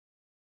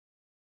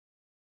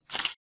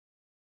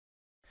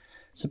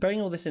So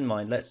bearing all this in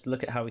mind, let's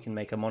look at how we can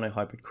make a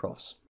monohybrid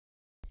cross.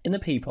 In the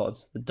pea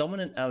pods, the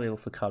dominant allele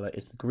for colour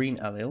is the green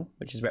allele,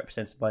 which is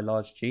represented by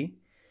large G,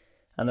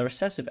 and the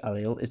recessive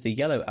allele is the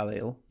yellow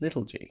allele,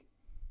 little g.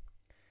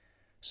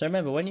 So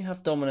remember, when you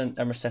have dominant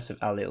and recessive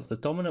alleles, the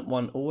dominant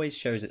one always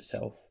shows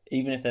itself,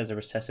 even if there's a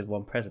recessive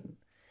one present.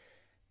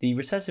 The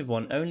recessive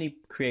one only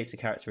creates a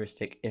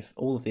characteristic if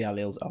all of the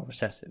alleles are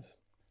recessive.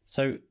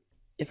 So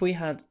if we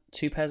had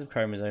two pairs of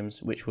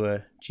chromosomes which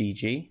were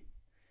GG,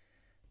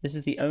 this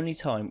is the only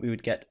time we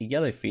would get a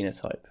yellow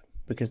phenotype,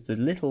 because the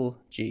little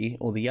g,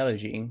 or the yellow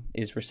gene,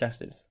 is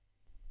recessive.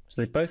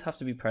 So they both have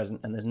to be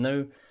present and there's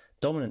no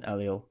dominant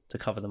allele to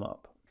cover them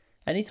up.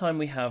 Anytime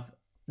we have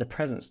the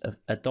presence of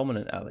a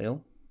dominant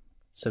allele,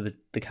 so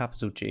the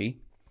capital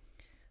G,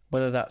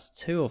 whether that's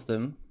two of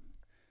them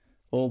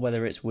or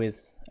whether it's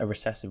with a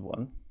recessive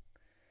one,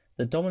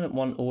 the dominant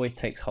one always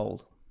takes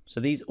hold. So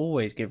these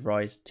always give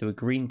rise to a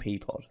green pea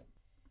pod.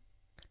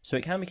 So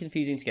it can be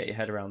confusing to get your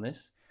head around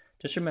this.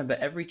 Just remember,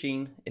 every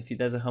gene, if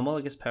there's a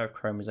homologous pair of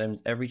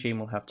chromosomes, every gene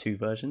will have two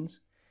versions.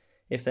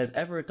 If there's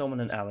ever a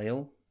dominant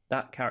allele,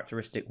 that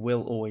characteristic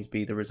will always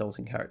be the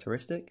resulting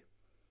characteristic.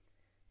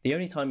 The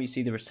only time you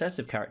see the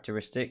recessive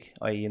characteristic,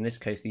 i.e. in this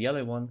case the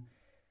yellow one,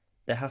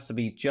 there has to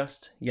be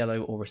just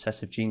yellow or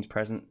recessive genes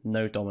present,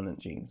 no dominant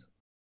genes.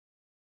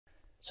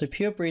 So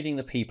pure breeding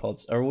the pea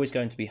pods are always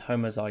going to be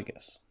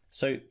homozygous.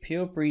 So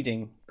pure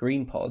breeding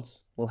green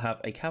pods will have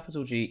a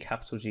capital G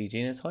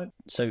genotype,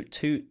 so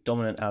two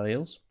dominant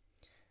alleles,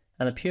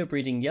 and the pure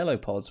breeding yellow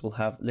pods will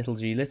have little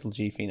g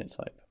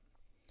phenotype.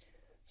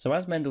 So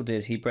as Mendel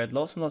did, he bred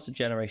lots and lots of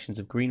generations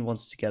of green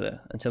ones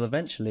together until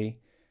eventually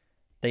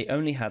they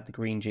only had the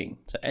green gene.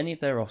 So any of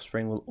their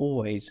offspring will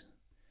always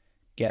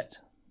get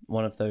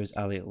one of those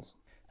alleles.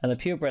 And the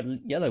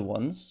purebred yellow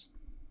ones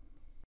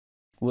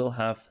will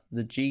have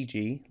the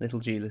GG, little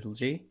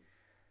g,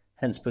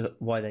 hence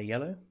why they're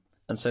yellow.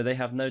 And so they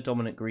have no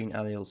dominant green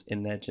alleles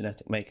in their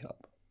genetic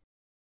makeup.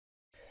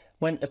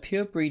 When a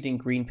pure breeding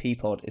green pea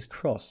pod is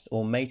crossed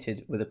or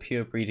mated with a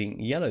pure breeding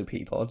yellow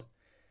pea pod,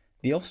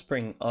 the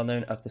offspring are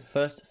known as the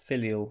first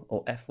filial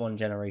or F1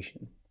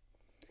 generation.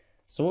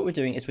 So what we're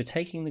doing is we're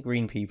taking the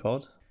green pea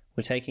pod,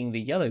 we're taking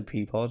the yellow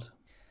pea pod,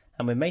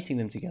 and we're mating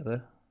them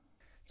together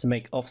to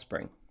make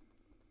offspring.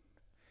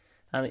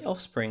 And the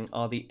offspring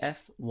are the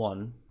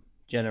F1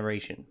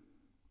 generation.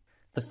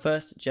 The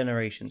first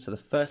generation, so the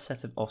first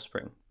set of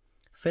offspring.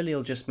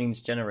 Filial just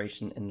means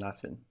generation in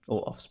Latin,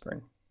 or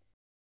offspring.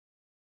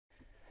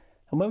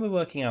 And when we're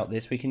working out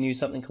this, we can use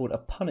something called a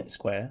Punnett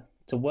Square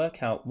to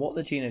work out what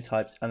the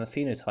genotypes and the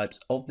phenotypes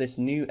of this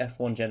new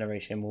F1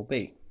 generation will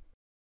be.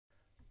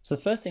 So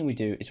the first thing we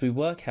do is we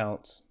work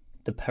out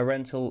the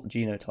parental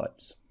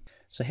genotypes.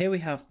 So here we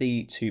have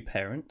the two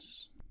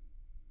parents.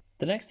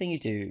 The next thing you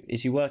do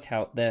is you work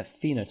out their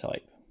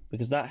phenotype,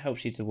 because that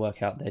helps you to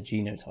work out their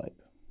genotype.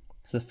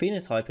 So the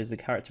phenotype is the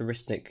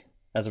characteristic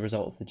as a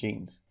result of the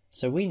genes.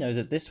 So we know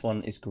that this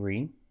one is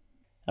green,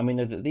 and we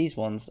know that these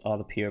ones are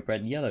the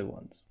purebred yellow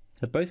ones.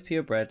 They're both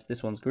purebred,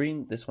 this one's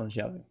green, this one's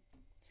yellow.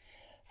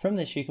 From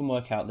this you can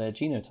work out their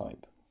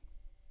genotype.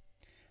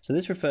 So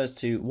this refers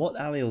to what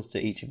alleles do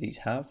each of these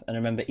have, and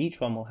remember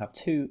each one will have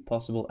two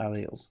possible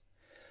alleles.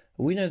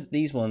 We know that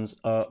these ones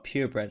are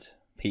purebred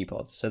pea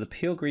pods, so the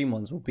pure green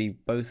ones will be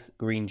both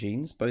green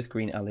genes, both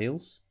green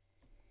alleles.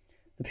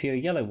 The pure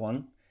yellow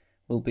one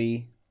will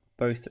be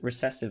both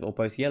recessive or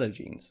both yellow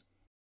genes.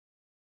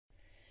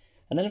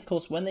 And then of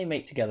course when they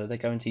mate together they're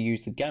going to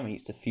use the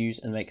gametes to fuse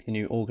and make the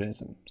new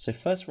organism. So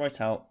first write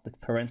out the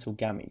parental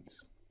gametes.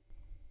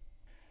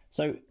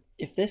 So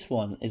if this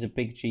one is a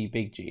big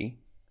G,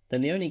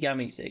 then the only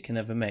gametes it can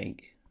ever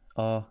make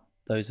are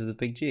those of the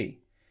big G.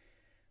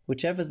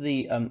 Whichever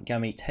the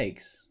gamete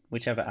takes,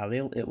 whichever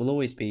allele, it will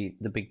always be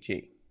the big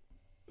G.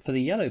 For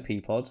the yellow pea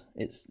pod,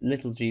 it's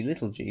little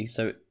g,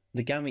 so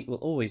the gamete will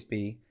always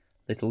be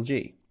little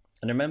g.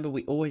 And remember,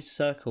 we always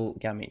circle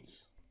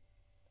gametes.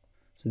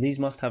 So these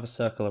must have a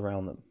circle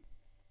around them.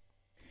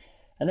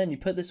 And then you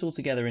put this all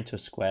together into a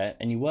square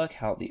and you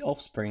work out the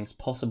offspring's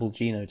possible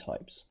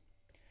genotypes.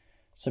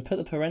 So put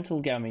the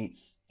parental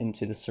gametes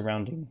into the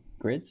surrounding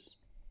grids.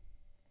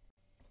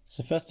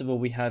 So first of all,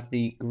 we had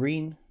the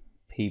green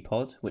pea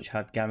pod, which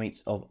had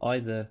gametes of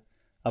either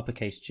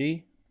uppercase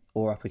G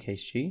or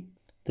uppercase G.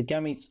 The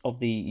gametes of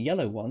the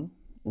yellow one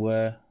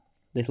were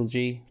little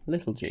g.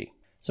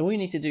 So all you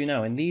need to do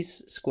now in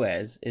these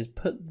squares is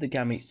put the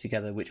gametes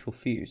together which will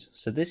fuse.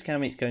 So this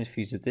gamete is going to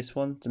fuse with this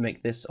one to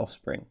make this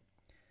offspring.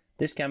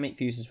 This gamete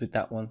fuses with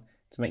that one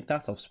to make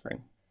that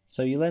offspring.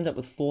 So you'll end up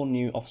with 4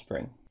 new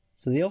offspring.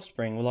 So the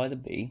offspring will either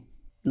be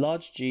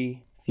large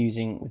G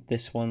fusing with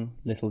this one,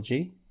 little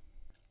g,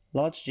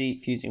 large G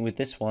fusing with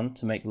this one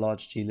to make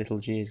large g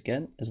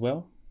again as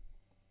well,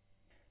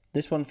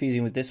 this one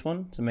fusing with this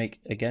one to make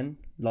again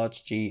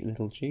large g,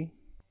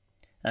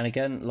 and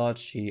again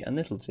large g and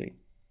little g.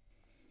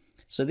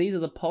 So these are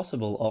the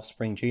possible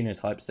offspring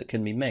genotypes that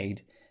can be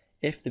made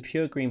if the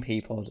pure green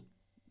pea pod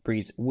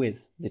breeds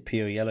with the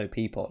pure yellow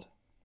pea pod.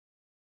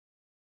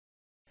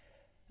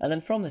 And then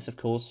from this, of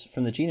course,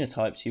 from the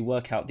genotypes, you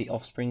work out the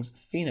offspring's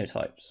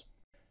phenotypes.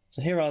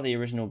 So here are the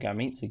original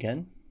gametes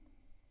again.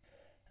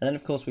 And then,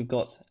 of course, we've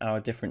got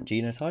our different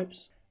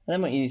genotypes. And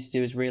then what you need to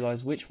do is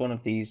realise which one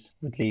of these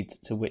would lead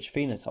to which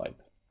phenotype.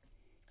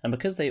 And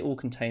because they all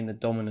contain the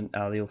dominant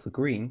allele for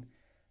green,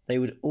 they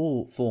would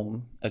all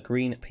form a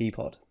green pea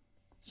pod.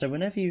 So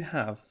whenever you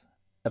have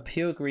a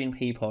pure green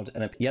pea pod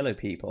and a yellow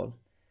pea pod,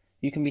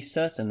 you can be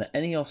certain that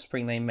any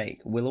offspring they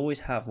make will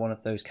always have one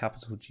of those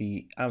capital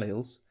G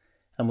alleles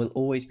and will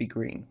always be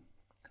green.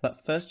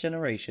 That first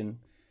generation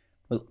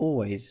will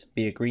always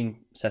be a green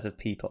set of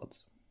pea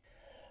pods.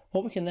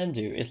 What we can then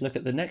do is look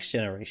at the next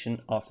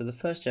generation after the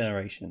first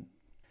generation.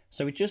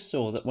 So we just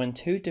saw that when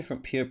two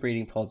different pure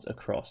breeding pods are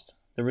crossed,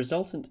 the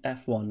resultant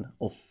F1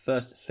 or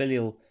first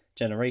filial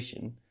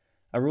generation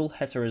are all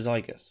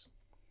heterozygous.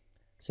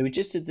 So we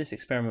just did this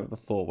experiment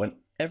before when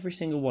every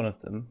single one of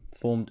them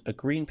formed a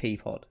green pea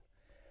pod.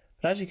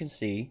 But as you can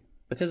see,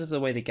 because of the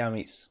way the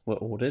gametes were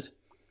ordered,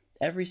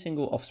 every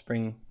single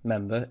offspring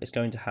member is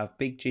going to have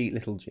big G,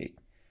 little g.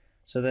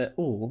 So they're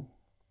all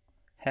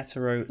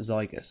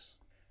heterozygous.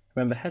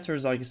 Remember,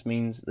 heterozygous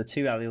means the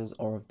two alleles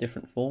are of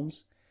different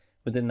forms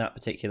within that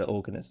particular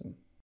organism.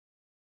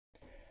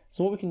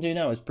 So what we can do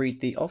now is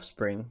breed the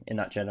offspring in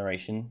that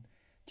generation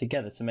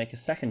together to make a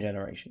second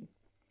generation.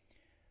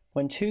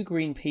 When two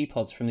green pea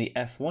pods from the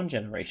F1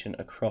 generation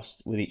are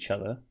crossed with each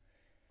other,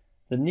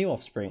 the new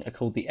offspring are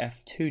called the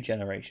F2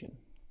 generation.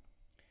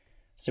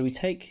 So we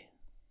take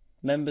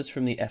members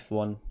from the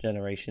F1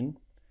 generation,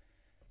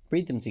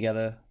 breed them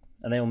together,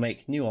 and they will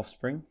make new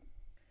offspring,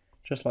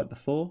 just like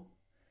before.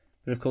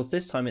 But of course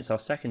this time it's our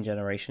second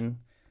generation,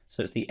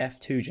 so it's the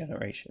F2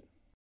 generation.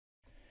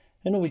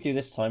 And all we do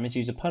this time is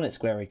use a Punnett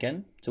Square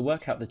again to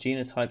work out the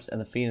genotypes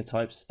and the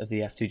phenotypes of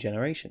the F2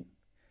 generation.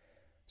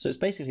 So it's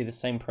basically the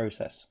same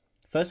process.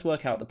 First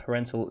work out the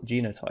parental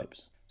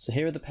genotypes. So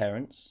here are the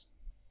parents.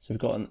 So we've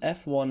got an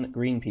F1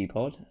 green pea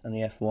pod and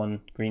the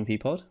F1 green pea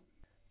pod.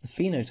 The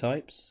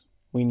phenotypes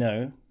we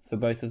know for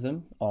both of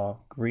them are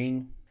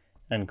green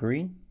and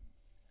green.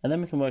 And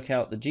then we can work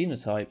out the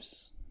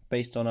genotypes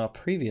based on our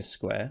previous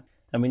square,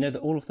 and we know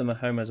that all of them are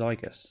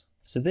homozygous.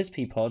 So this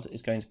pea pod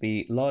is going to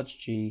be large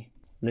G,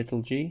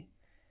 little g,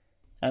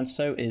 and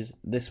so is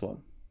this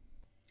one.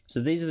 So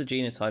these are the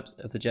genotypes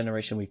of the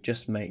generation we've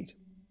just made.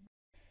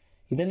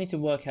 You then need to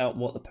work out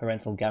what the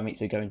parental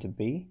gametes are going to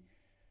be.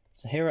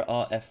 So here are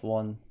our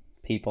F1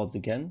 pea pods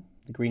again,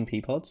 the green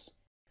pea pods.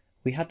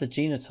 We had the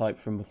genotype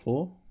from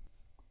before.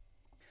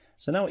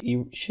 So now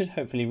you should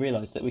hopefully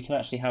realise that we can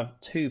actually have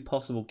two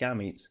possible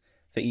gametes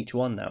for each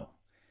one now.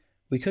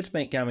 We could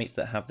make gametes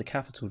that have the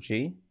capital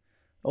G,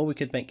 or we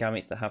could make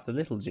gametes that have the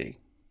little g.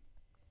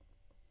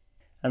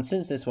 And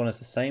since this one is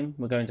the same,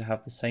 we're going to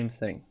have the same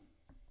thing.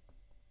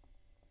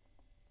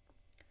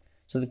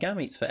 So the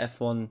gametes for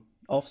F1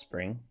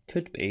 offspring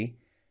could be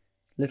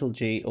little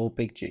g or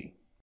big G.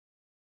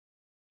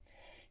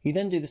 You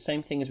then do the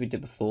same thing as we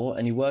did before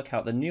and you work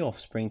out the new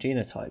offspring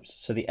genotypes,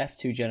 so the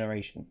F2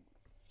 generation.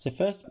 So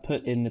first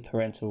put in the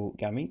parental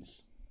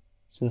gametes.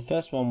 So the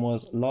first one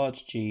was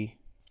large G,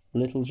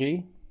 little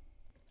g,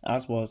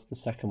 as was the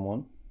second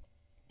one,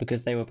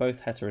 because they were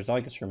both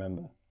heterozygous,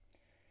 remember.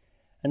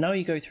 And now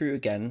you go through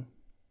again,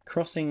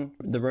 crossing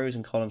the rows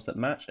and columns that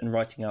match and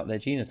writing out their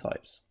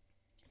genotypes.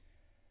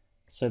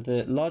 So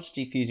the large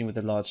G fusing with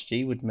the large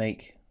G would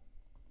make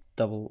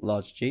double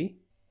large G.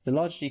 The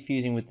large G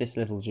fusing with this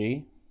little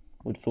g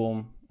would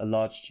form a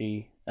large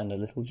G and a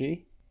little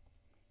g.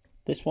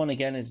 This one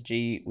again is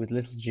G with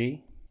little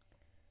g.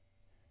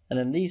 And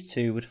then these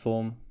two would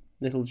form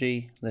little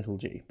g,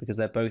 because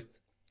they're both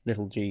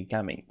little g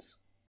gametes.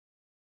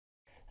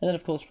 And then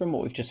of course from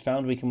what we've just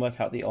found we can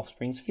work out the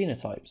offspring's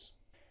phenotypes.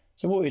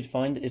 So what we'd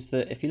find is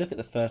that if you look at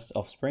the first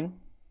offspring,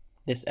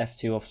 this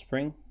F2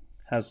 offspring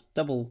has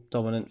double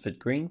dominant for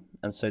green,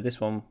 and so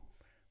this one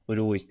would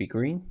always be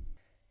green.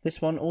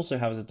 This one also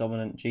has a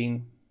dominant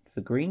gene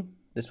for green.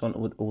 This one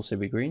would also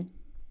be green,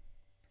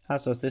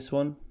 as does this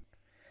one.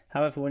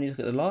 However, when you look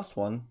at the last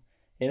one,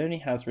 it only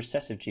has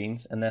recessive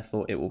genes and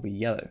therefore it will be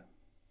yellow.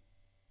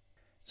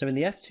 So in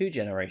the F2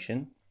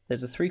 generation,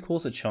 there's a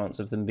 3/4 chance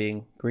of them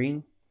being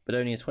green, but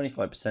only a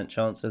 25%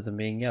 chance of them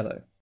being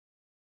yellow.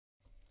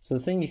 So the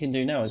thing you can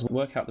do now is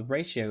work out the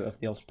ratio of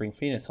the offspring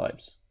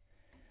phenotypes.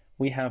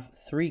 We have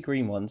 3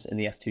 green ones in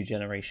the F2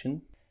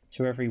 generation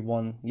to every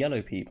 1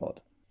 yellow pea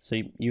pod. So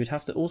you would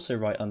have to also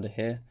write under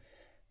here,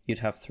 you'd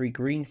have 3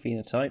 green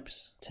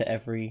phenotypes to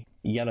every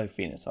yellow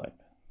phenotype.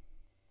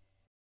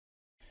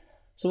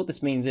 So what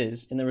this means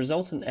is, in the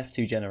resultant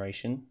F2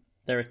 generation,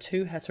 there are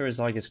 2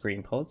 heterozygous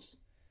green pods,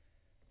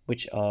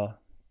 which are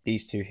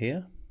these two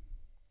here.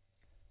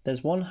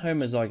 There's 1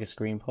 homozygous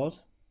green pod,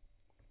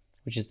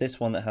 which is this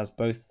one that has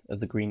both of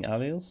the green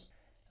alleles,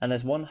 and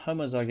there's 1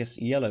 homozygous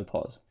yellow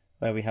pod,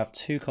 where we have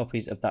 2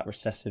 copies of that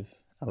recessive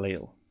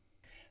allele.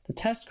 The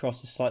test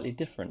cross is slightly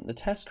different. The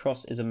test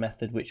cross is a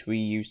method which we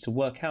use to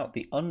work out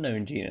the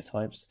unknown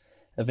genotypes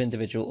of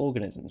individual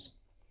organisms.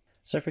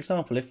 So for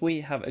example, if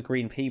we have a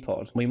green pea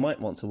pod, we might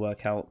want to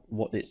work out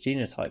what its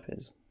genotype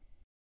is.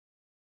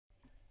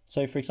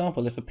 So for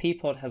example, if a pea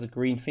pod has a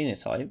green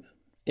phenotype,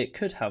 it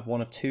could have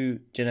one of two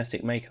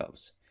genetic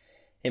makeups.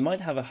 It might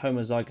have a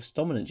homozygous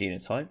dominant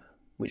genotype,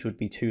 which would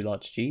be 2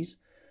 large G's,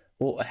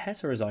 or a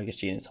heterozygous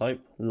genotype,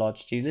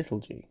 large G little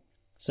g.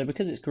 So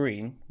because it's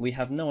green, we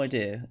have no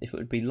idea if it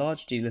would be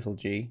large G little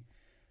g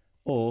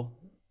or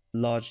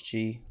large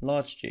G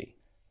large G.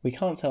 We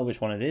can't tell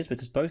which one it is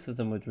because both of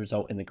them would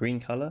result in the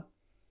green colour,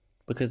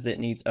 because it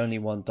needs only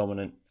one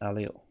dominant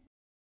allele.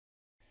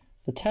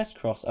 The test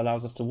cross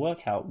allows us to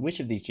work out which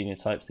of these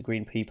genotypes the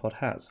green pea pod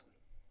has.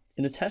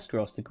 In the test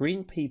cross, the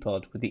green pea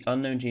pod with the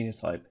unknown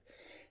genotype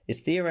is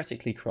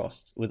theoretically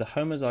crossed with a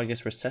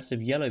homozygous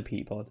recessive yellow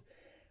pea pod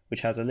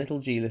which has a little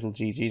g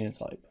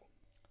genotype.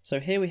 So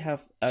here we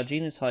have our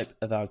genotype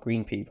of our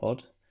green pea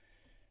pod,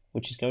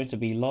 which is going to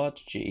be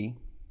large G,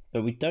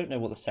 but we don't know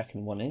what the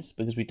second one is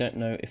because we don't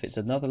know if it's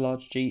another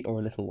large G or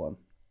a little one.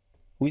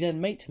 We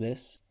then mate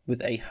this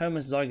with a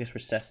homozygous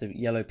recessive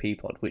yellow pea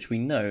pod, which we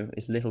know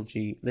is little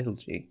g.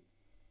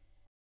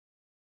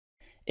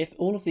 If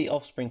all of the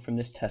offspring from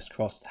this test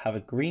cross have a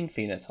green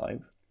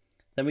phenotype,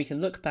 then we can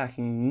look back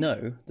and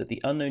know that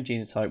the unknown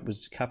genotype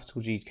was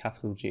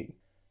G.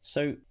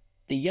 So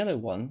the yellow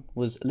one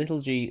was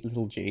little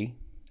g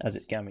as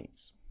its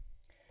gametes.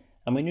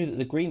 And we knew that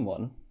the green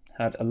one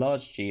had a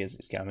large G as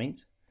its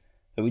gamete,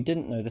 but we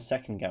didn't know the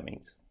second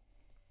gamete.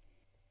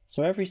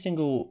 So every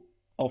single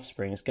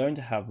offspring is going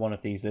to have one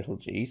of these little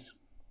g's.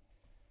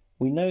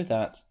 We know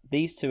that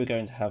these two are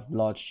going to have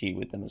large G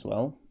with them as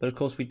well, but of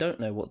course we don't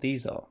know what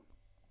these are.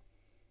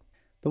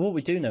 But what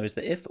we do know is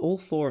that if all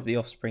 4 of the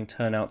offspring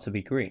turn out to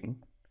be green,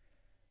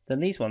 then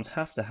these ones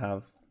have to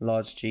have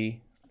large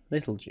G,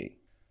 little g.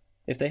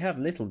 If they have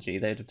little g,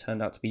 they would have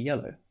turned out to be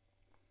yellow.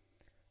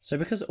 So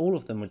because all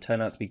of them would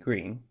turn out to be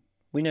green,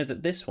 we know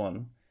that this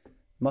one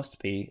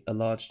must be a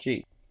large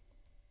G.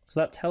 So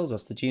that tells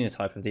us the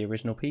genotype of the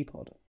original pea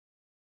pod.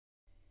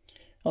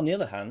 On the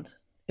other hand,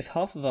 if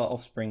half of our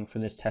offspring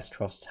from this test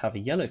cross have a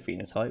yellow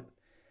phenotype,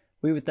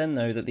 we would then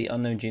know that the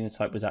unknown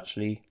genotype was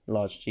actually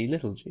large G,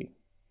 little g.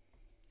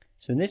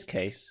 So in this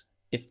case,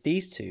 if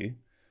these two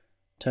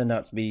turned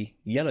out to be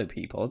yellow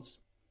pea pods,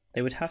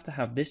 they would have to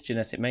have this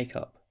genetic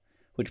makeup,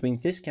 which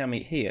means this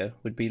gamete here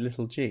would be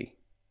little g.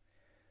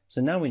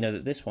 So now we know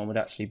that this one would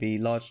actually be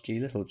large G,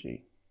 little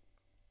g.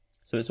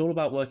 So it's all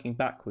about working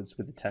backwards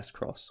with the test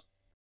cross.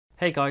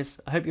 Hey guys,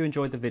 I hope you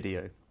enjoyed the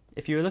video.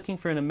 If you are looking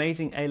for an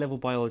amazing A-level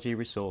biology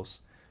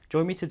resource,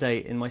 join me today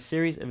in my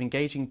series of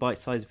engaging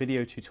bite-sized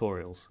video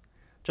tutorials.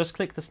 Just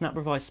click the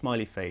SnapRevise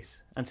smiley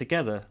face, and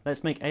together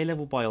let's make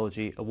A-level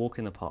biology a walk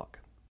in the park.